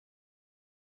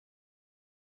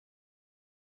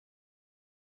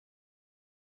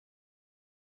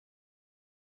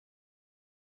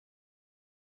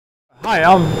Hi,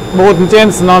 I'm Morten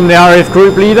Jensen. I'm the RF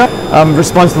group leader. I'm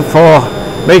responsible for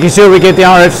making sure we get the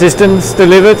RF systems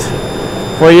delivered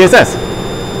for ESS.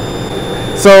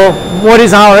 So what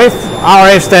is RF?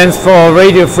 RF stands for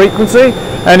radio frequency,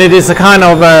 and it is a kind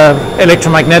of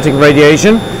electromagnetic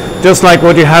radiation, just like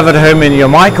what you have at home in your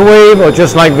microwave or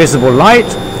just like visible light.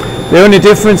 The only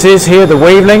difference is here the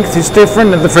wavelength is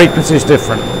different and the frequency is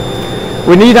different.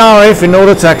 We need RF in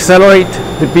order to accelerate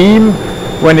the beam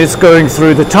when it's going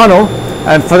through the tunnel,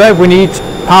 and for that we need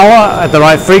power at the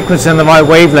right frequency and the right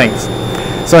wavelengths.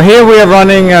 So here we are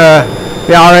running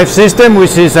the RF system,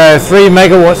 which is a 3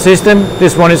 megawatt system.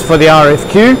 This one is for the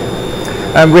RFQ,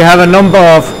 and we have a number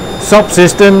of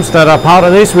subsystems that are part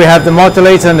of this. We have the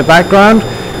modulator in the background,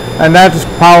 and that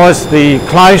powers the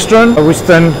klystron, which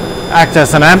then acts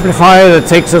as an amplifier that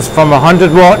takes us from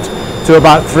 100 watt to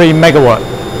about 3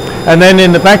 megawatt. And then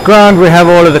in the background we have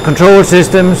all of the control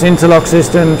systems, interlock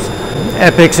systems,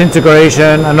 EPIX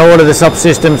integration, and all of the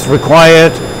subsystems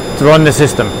required to run the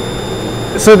system.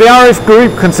 So the RF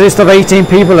group consists of 18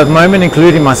 people at the moment,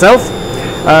 including myself.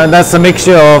 That's a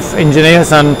mixture of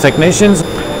engineers and technicians.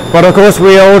 But of course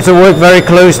we also work very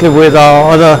closely with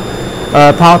our other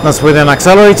partners within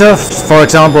accelerators, for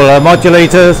example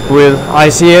modulators, with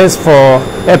ICS for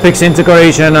EPIX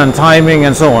integration and timing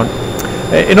and so on.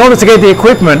 In order to get the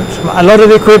equipment, a lot of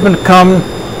the equipment come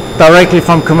directly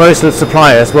from commercial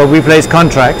suppliers where we place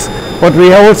contracts, but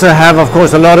we also have of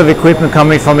course a lot of equipment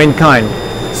coming from in-kind.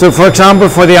 So for example,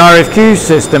 for the RFQ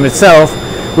system itself,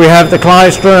 we have the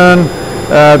klystron,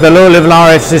 the low-level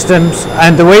RF systems,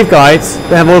 and the waveguides.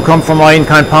 They have all come from our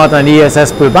in-kind partner in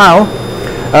ESS Bilbao.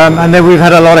 And then we've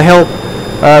had a lot of help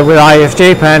with IF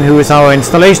Japan, who is our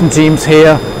installation teams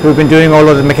here, who've been doing all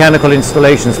of the mechanical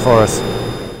installations for us.